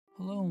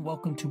Hello and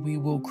welcome to We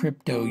Will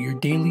Crypto, your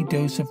daily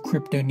dose of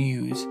crypto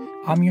news.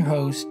 I'm your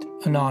host,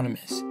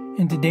 Anonymous,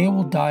 and today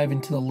we'll dive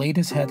into the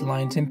latest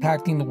headlines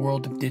impacting the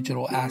world of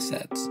digital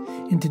assets.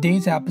 In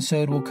today's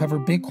episode, we'll cover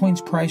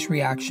Bitcoin's price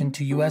reaction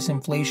to US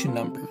inflation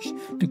numbers,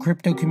 the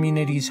crypto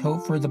community's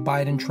hope for the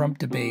Biden-Trump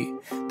debate,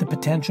 the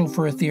potential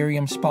for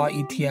Ethereum spot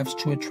ETFs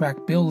to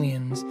attract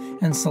billions,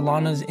 and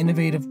Solana's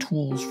innovative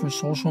tools for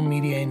social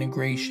media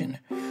integration.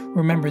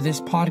 Remember, this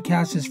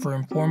podcast is for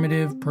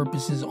informative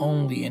purposes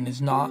only and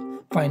is not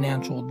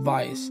financial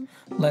advice.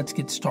 Let's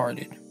get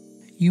started.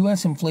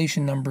 U.S.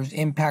 inflation numbers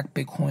impact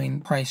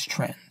Bitcoin price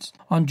trends.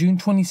 On June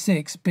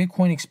 26,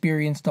 Bitcoin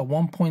experienced a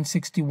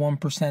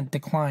 1.61%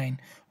 decline,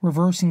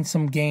 reversing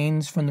some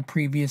gains from the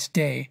previous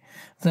day.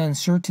 The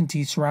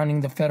uncertainty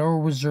surrounding the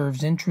Federal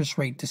Reserve's interest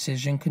rate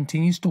decision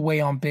continues to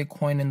weigh on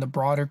Bitcoin and the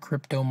broader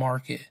crypto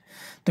market.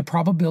 The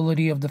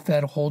probability of the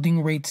Fed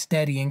holding rates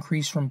steady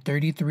increased from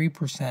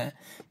 33%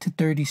 to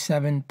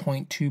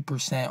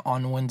 37.2%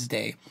 on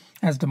Wednesday,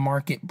 as the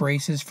market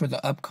braces for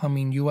the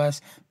upcoming U.S.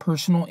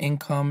 Personal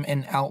Income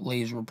and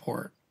Outlays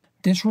report.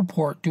 This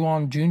report, due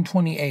on June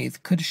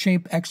 28th, could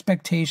shape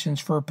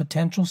expectations for a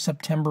potential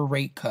September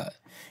rate cut.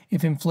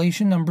 If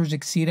inflation numbers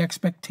exceed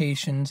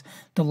expectations,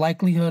 the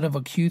likelihood of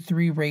a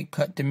Q3 rate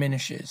cut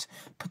diminishes,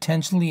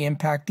 potentially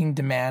impacting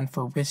demand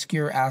for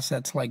riskier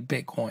assets like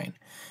Bitcoin.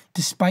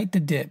 Despite the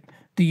dip,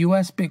 the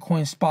U.S.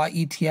 Bitcoin spot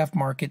ETF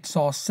market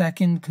saw a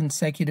second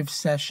consecutive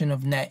session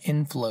of net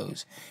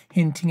inflows,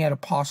 hinting at a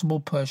possible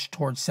push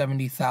towards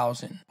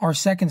 70,000. Our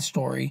second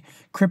story,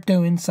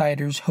 crypto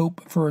insiders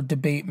hope for a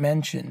debate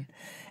mention.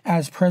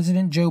 As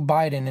President Joe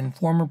Biden and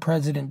former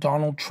President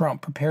Donald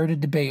Trump prepare to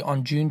debate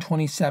on June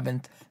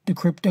 27th, the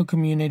crypto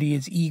community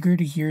is eager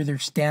to hear their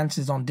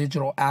stances on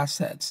digital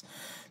assets.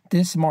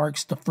 This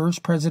marks the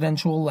first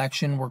presidential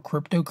election where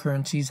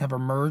cryptocurrencies have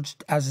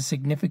emerged as a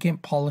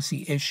significant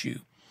policy issue.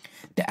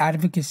 The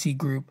advocacy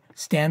group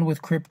Stand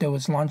With Crypto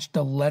has launched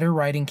a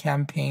letter-writing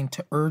campaign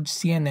to urge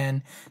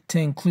CNN to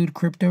include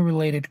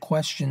crypto-related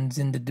questions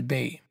in the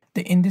debate.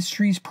 The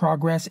industry's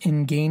progress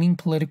in gaining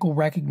political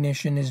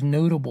recognition is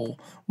notable,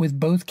 with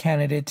both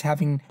candidates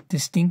having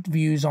distinct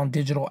views on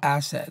digital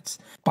assets.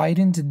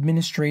 Biden's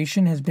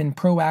administration has been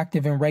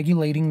proactive in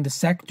regulating the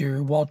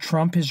sector, while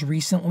Trump has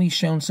recently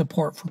shown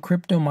support for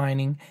crypto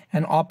mining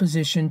and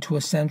opposition to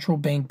a central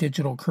bank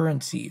digital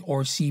currency,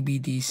 or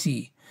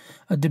CBDC.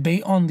 A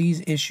debate on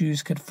these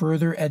issues could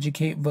further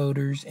educate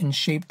voters and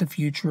shape the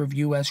future of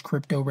U.S.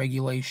 crypto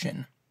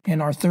regulation.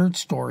 In our third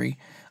story,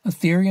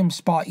 Ethereum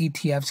spot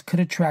ETFs could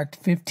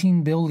attract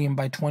 $15 billion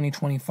by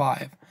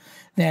 2025.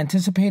 The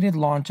anticipated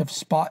launch of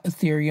spot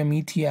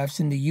Ethereum ETFs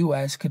in the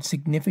U.S. could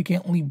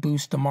significantly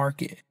boost the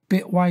market.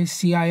 Bitwise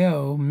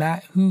CIO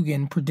Matt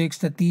Hougan predicts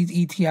that these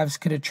ETFs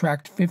could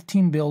attract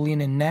 $15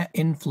 billion in net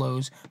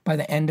inflows by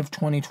the end of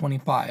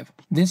 2025.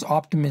 This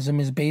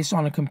optimism is based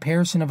on a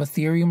comparison of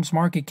Ethereum's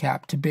market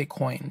cap to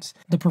Bitcoin's,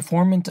 the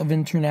performance of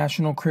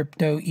international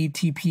crypto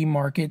ETP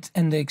markets,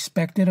 and the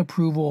expected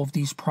approval of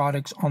these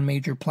products on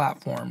major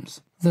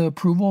platforms. The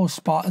approval of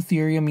spot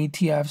Ethereum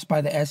ETFs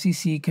by the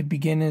SEC could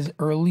begin as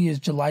early as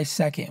July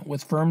 2nd,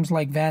 with firms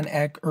like Van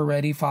Eck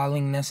already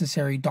filing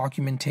necessary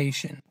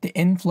documentation. The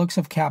influx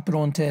of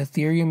capital into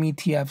Ethereum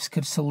ETFs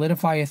could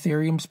solidify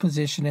Ethereum's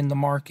position in the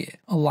market,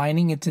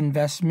 aligning its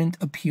investment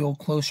appeal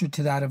closer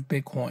to that of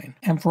Bitcoin.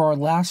 And for our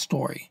last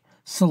story,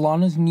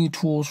 Solana's new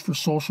tools for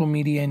social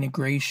media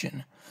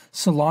integration.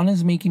 Solana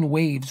is making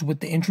waves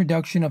with the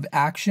introduction of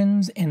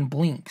actions and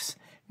blinks,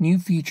 new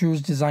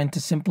features designed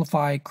to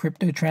simplify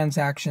crypto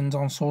transactions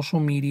on social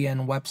media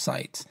and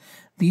websites.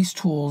 These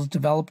tools,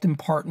 developed in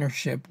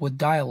partnership with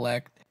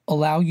Dialect,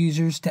 allow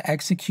users to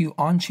execute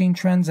on-chain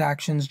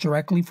transactions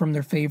directly from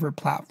their favorite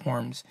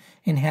platforms,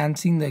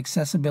 enhancing the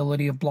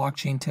accessibility of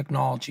blockchain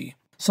technology.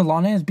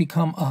 Solana has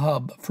become a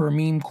hub for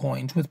meme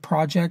coins, with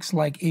projects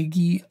like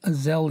Iggy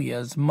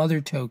Azalea's Mother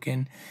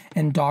Token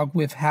and Dog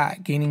with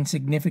Hat gaining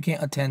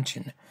significant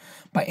attention.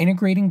 By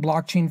integrating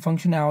blockchain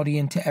functionality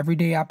into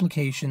everyday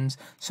applications,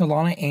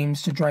 Solana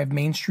aims to drive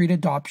Main Street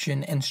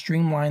adoption and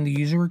streamline the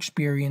user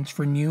experience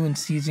for new and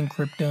seasoned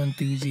crypto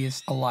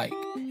enthusiasts alike.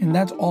 And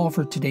that's all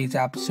for today's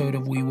episode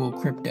of We Will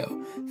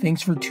Crypto.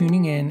 Thanks for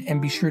tuning in,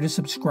 and be sure to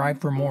subscribe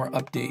for more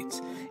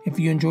updates. If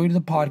you enjoyed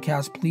the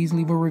podcast, please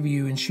leave a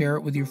review and share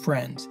it with your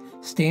friends.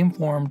 Stay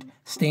informed,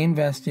 stay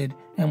invested,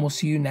 and we'll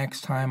see you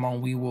next time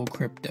on We Will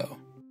Crypto.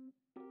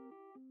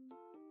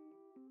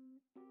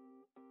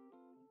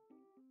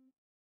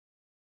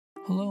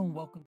 Hello and welcome.